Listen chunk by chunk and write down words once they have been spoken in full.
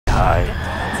die.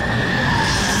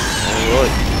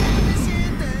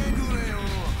 Alright.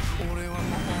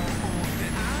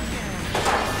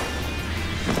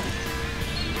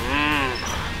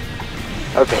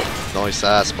 Okay. Nice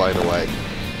ass, by the way.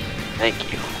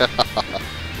 Thank you.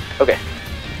 Okay.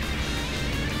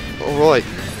 Alright.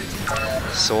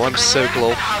 So I'm so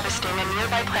close.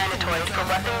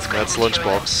 That's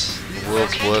Lunchbox. The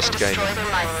world's worst game.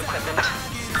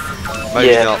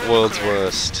 Maybe Yeah. not world's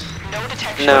worst.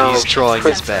 No. But he's trying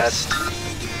his pretty bad. best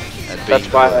at being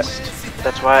the worst.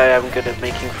 That's why I'm good at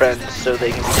making friends, so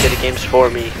they can be good at games for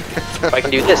me. If I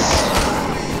can do this.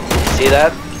 See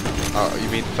that? You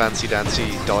mean fancy dancy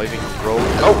diving roll?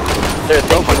 Oh, there are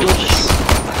things my we goodness.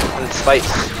 and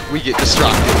spice. We get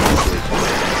distracted easily.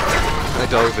 I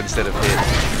dove instead of hit.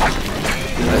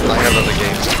 I have other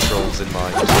games controls in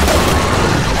mind.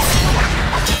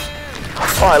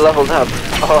 Oh, I leveled up.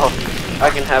 Oh, I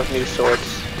can have new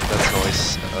swords. That's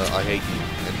nice. I hate you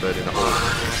and bird in a hole.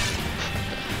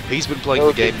 He's been playing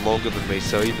the game longer than me,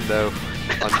 so even though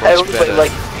I'm I much only better. played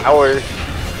like an hour.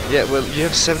 Yeah, well, you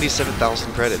have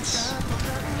 77,000 credits.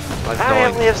 I've I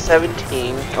 9. only have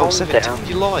 17. Oh, Calm 17. down.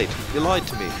 You lied. You lied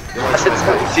to me. You I lied to said my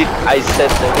face. 17. I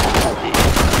said 17.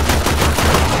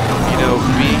 You know,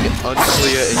 being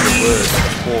unclear in your words is a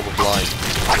form of lying.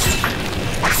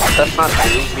 That's not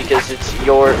true because it's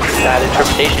your bad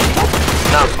interpretation,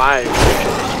 not my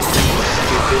interpretation.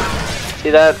 Stupid. See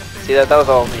that? See that? That was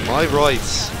all me. My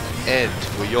rights end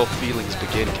where your feelings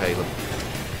begin, Caleb.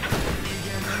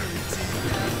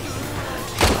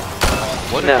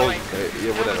 What? No.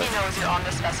 Yeah, whatever. I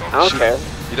don't care.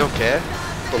 You don't care?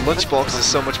 But Lunchbox is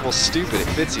so much more stupid. It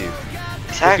fits you.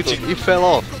 Exactly. Look at you. You fell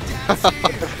off.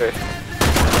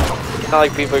 It's not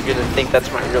like people are gonna think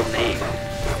that's my real name.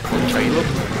 Caleb?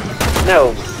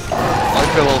 No. I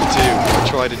fell off too. I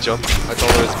tried to jump. I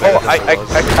thought it was better Oh, than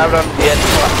I grabbed on the edge.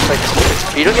 It's like,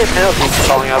 you don't get penalties for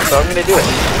falling off, so I'm gonna do it.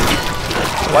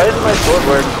 Why doesn't my sword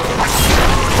work?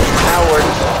 Now it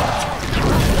works.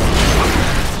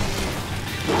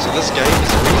 So this game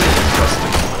is really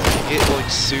interesting. You get like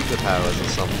superpowers or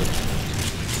something.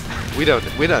 We don't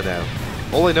know.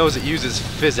 All I know is it uses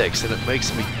physics and it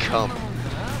makes me come.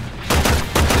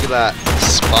 Look at that.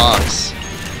 Sparks.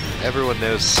 Everyone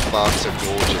knows sparks are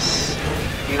gorgeous.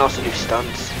 You can also do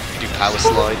stunts. You do power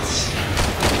slides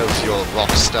because you're a rock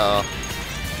star.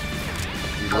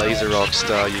 You laser rock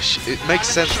star. It makes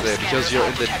sense there because you're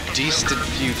in the distant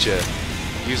future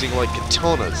using like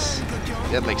katanas.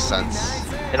 That makes sense.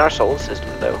 In our solar system,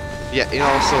 though. Yeah, in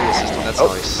our solar system. That's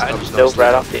nice. I just dove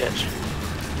right off the edge.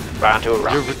 Right onto a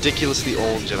rock. You're ridiculously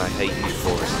orange and I hate you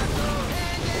for it.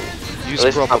 Use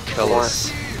Well, proper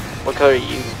colours. What color are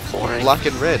you? Boring. Black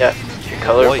and red. Yeah, your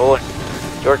color White. is boring.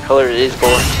 Your color is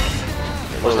boring.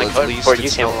 Well, Wasn't my at color least before you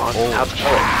it's came not along. orange. Now it's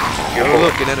color. You're Oh, boring.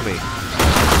 look, an enemy.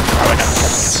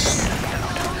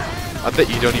 I bet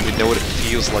you don't even know what it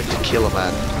feels like to kill a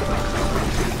man.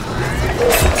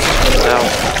 No,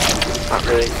 not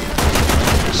really.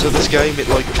 So this game, it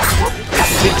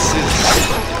fixes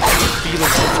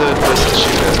feelings of third-person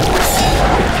shooter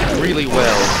really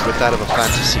well with that of a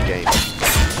fantasy game.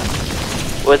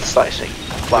 With slicing.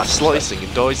 With slicing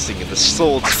and dicing, and the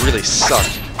swords really suck.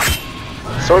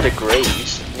 Swords are great. You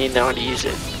just need to know how to use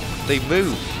it. They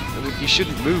move. I mean, you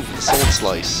shouldn't move with a sword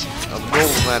slice. A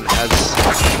normal man has the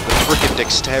frickin'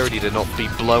 dexterity to not be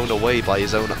blown away by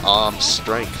his own arm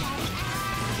strength.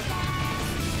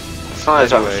 It's not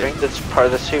his arm Anyway. strength, it's part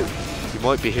of the suit. You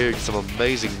might be hearing some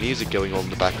amazing music going on in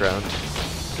the background.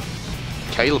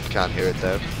 Caleb can't hear it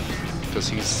though, because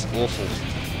he's awful,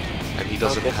 and he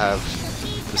doesn't have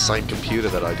the same computer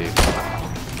that I do.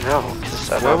 No, because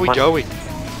Where are we going?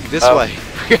 This way.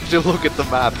 We have to look at the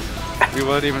map. We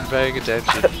weren't even paying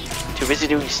attention. Too busy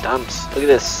doing stunts. Look at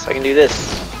this. I can do this.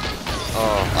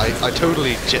 Oh, I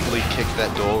totally gently kicked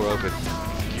that door open.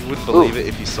 You wouldn't believe it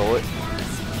if you saw it.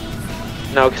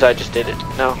 No, because I just did it.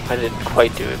 No, I didn't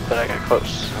quite do it, but I got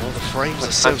close. Oh, the frames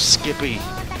are so skippy.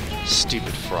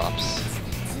 Stupid frops.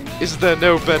 Is there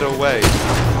no better way?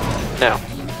 No.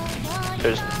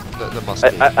 There's. There must be.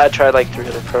 I tried like 3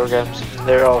 other programs.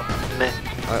 They're all meh.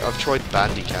 I've tried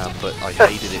Bandicam, but I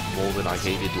hated it more than I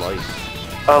hated life.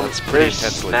 That's pretty There's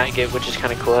intensely. Snagit, which is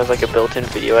kind of cool. It has like a built-in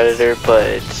video editor,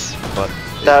 but But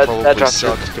it that probably drops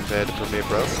sucked compared to Premiere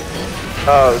Pro.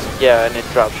 oh yeah, and it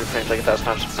drops your frames like 1,000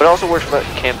 times. But it also works with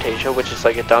Camtasia, which is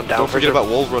like a dumbed down Don't forget version. about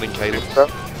wall running, Caleb.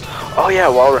 Oh yeah,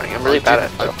 wall running. I'm really bad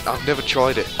at it. I've never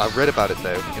tried it. I read about it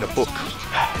though in a book.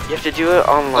 You have to do it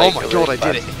on like. Oh my god, I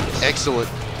did it! Excellent.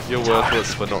 You're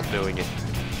worthless for not doing it.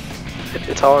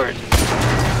 It's hard.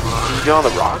 Can you do it on the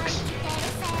rocks?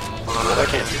 I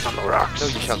can't do it on the rocks. No,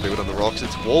 you can't do it on the rocks.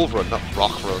 It's wall run, not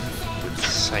rock run.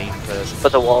 Insane person.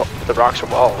 But the rocks are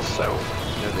walls, so.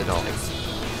 No, they're not.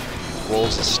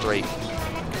 Walls are straight.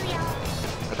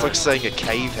 It's like saying a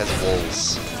cave has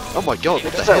walls. Oh my god,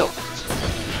 what the hell?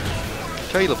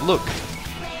 Caleb, look.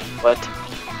 What?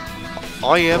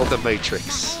 I am the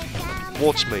Matrix.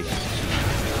 Watch me.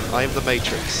 I am the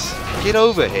Matrix. Get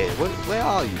over here. Where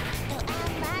are you?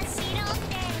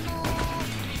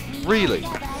 Really?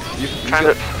 I'm trying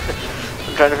to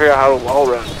figure out how to wall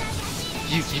run.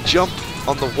 You jump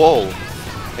on the wall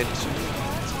and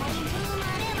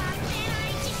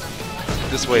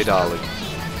this way, darling.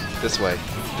 This way.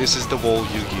 This is the wall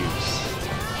you use.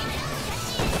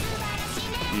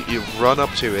 You run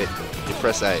up to it. You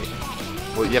press A.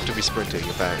 Well, you have to be sprinting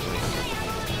apparently,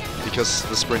 because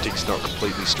the sprinting's not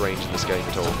completely strange in this game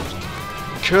at all.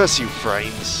 Curse you,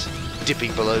 frames!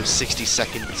 Dipping below 60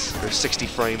 seconds or 60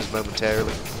 frames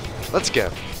momentarily. Let's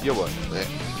go. Your way. There.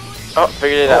 Oh,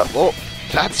 figured it out. Oh,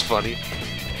 that's funny.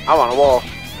 I'm on a wall.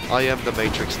 I am the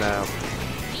Matrix now.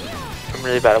 I'm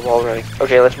really bad at wall running.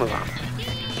 Okay, let's move on.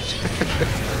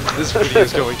 This video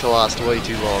is going to last way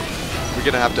too long. We're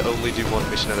gonna have to only do one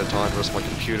mission at a time, or else my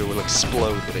computer will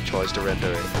explode when it tries to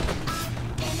render it.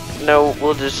 No,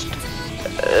 we'll just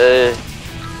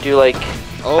do like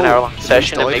an hour-long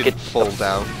session and make it fall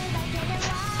down.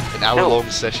 An hour-long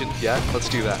session? Yeah, let's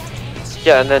do that.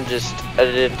 Yeah, and then just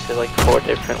edit it into like 4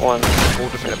 different ones. 4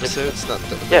 different episodes? That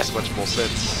makes much more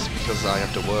sense, because I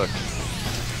have to work.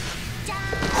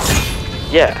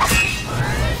 Yeah.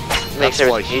 That's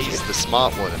why he's the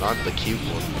smart one and I'm the cute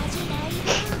one.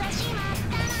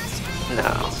 No.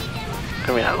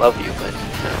 I mean, I love you, but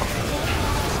no.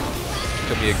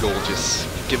 Come here, gorgeous.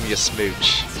 Give me a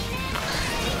smooch.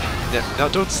 Now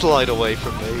don't slide away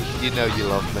from me. You know you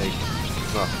love me.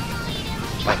 No.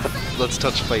 Let's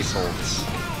touch face holds.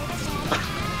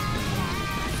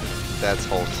 That's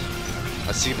hot.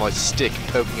 I see my stick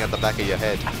poking at the back of your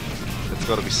head. It's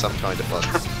got to be some kind of fun.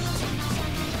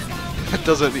 That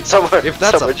doesn't mean... If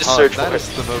that's a pun, that is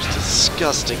the most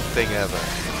disgusting thing ever.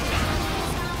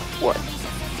 What?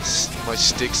 My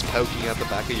stick's poking at the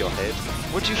back of your head?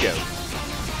 Where'd you go?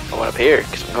 I went up here,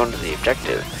 because I'm going to the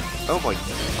objective. Oh my...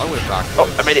 I went backwards.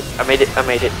 Oh, I made it, I made it, I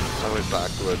made it. I went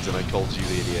backwards and I called you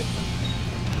the idiot.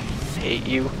 I hate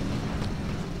you.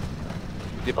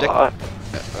 The objective...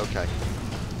 Okay.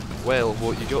 Well,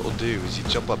 what you got to do is you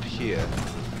jump up here.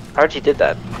 I already did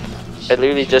that. I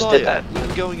literally just did that.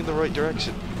 You're going in the right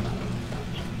direction.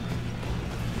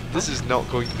 This is not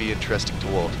going to be interesting to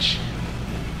watch.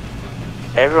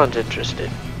 Everyone's interested.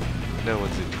 No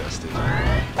one's interested.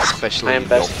 Especially in your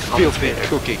best filthy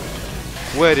cooking.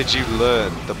 Where did you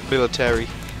learn? The military?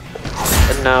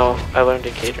 No, I learned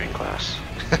in catering class.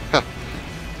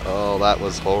 Oh, that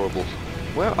was horrible.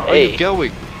 Where are you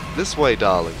going? This way,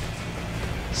 darling.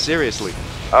 Seriously.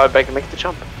 Oh, I can make the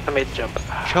jump. I made the jump.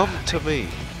 Come to me.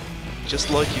 Just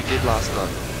like you did last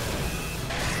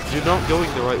night. You're not going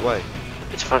the right way.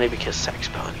 It's funny because sex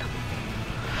pun.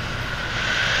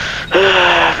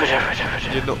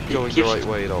 You're not going the right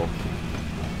way at all.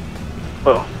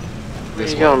 Oh. Where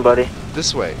you going, buddy?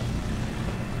 This way.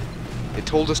 It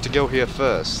told us to go here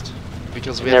first.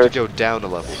 Because we have to go down a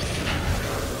level.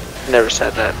 Never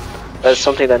said that. That's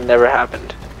something that never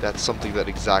happened. That's something that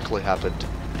exactly happened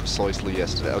precisely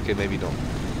yesterday. Okay, maybe not.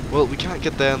 Well, we can't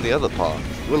get there on the other part.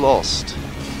 We're lost.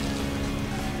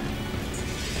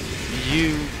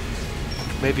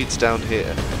 Maybe it's down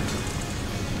here.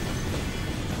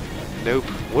 Nope.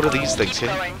 What are these things here?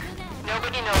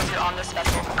 Nobody knows you're on this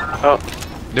vessel. Oh.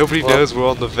 Nobody knows we're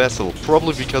on the vessel.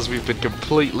 Probably because we've been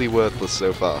completely worthless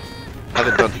so far.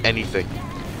 Haven't done anything.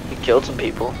 We killed some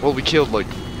people. Well, we killed, like,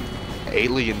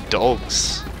 alien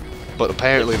dogs. But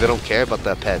apparently they don't care about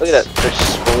their pets. Look at that. There's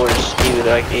spores. Even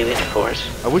like alien spores.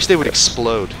 I wish they would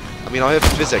explode. I mean, I have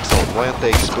physics on. Why aren't they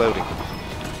exploding?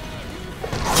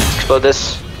 Explode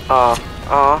this.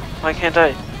 Why can't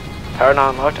I? Power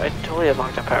not unlocked? I totally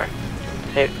unlocked that power.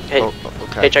 Hey, Oh,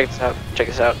 okay. hey, check this out. Check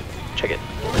this out. Check it.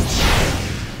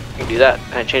 You can do that,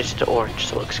 and I changed it to orange,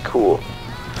 so it looks cool.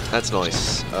 That's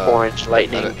nice. Orange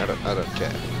lightning. I don't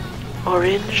care.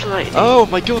 Orange lightning. Oh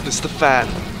my goodness, the fan!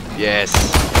 Yes!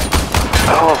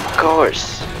 Oh, of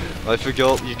course. I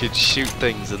forgot you could shoot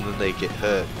things and then they get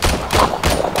hurt.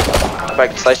 If I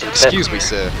can slice it. Excuse me,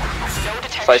 sir.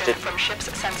 Sliced it. From ship's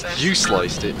sensors. You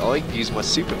sliced it. I used my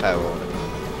superpower on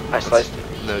it. I sliced it.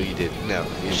 No, you didn't. No,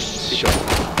 you shot.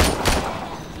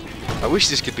 I wish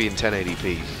this could be in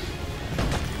 1080p.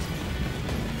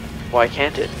 Why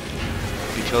can't it?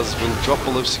 Because we'll drop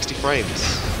below 60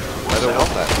 frames. I don't want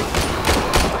that.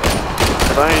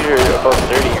 As long as you're above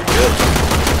 30, you're good.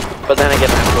 But then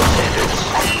again, I have low standards.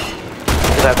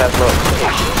 Because I have low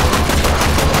expectations.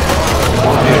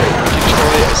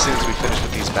 Control it as soon as we finish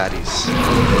with these baddies.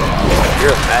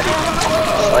 You're a fatty.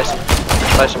 Slice them.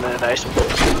 Slice them and dice them.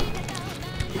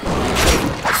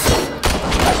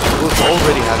 We're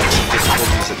already having some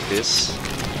difficulties at this.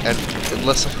 And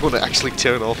unless I want to actually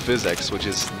turn off physics, which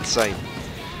is insane.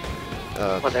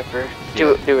 Whatever.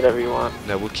 Do whatever you want.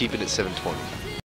 No, we'll keep it at 720.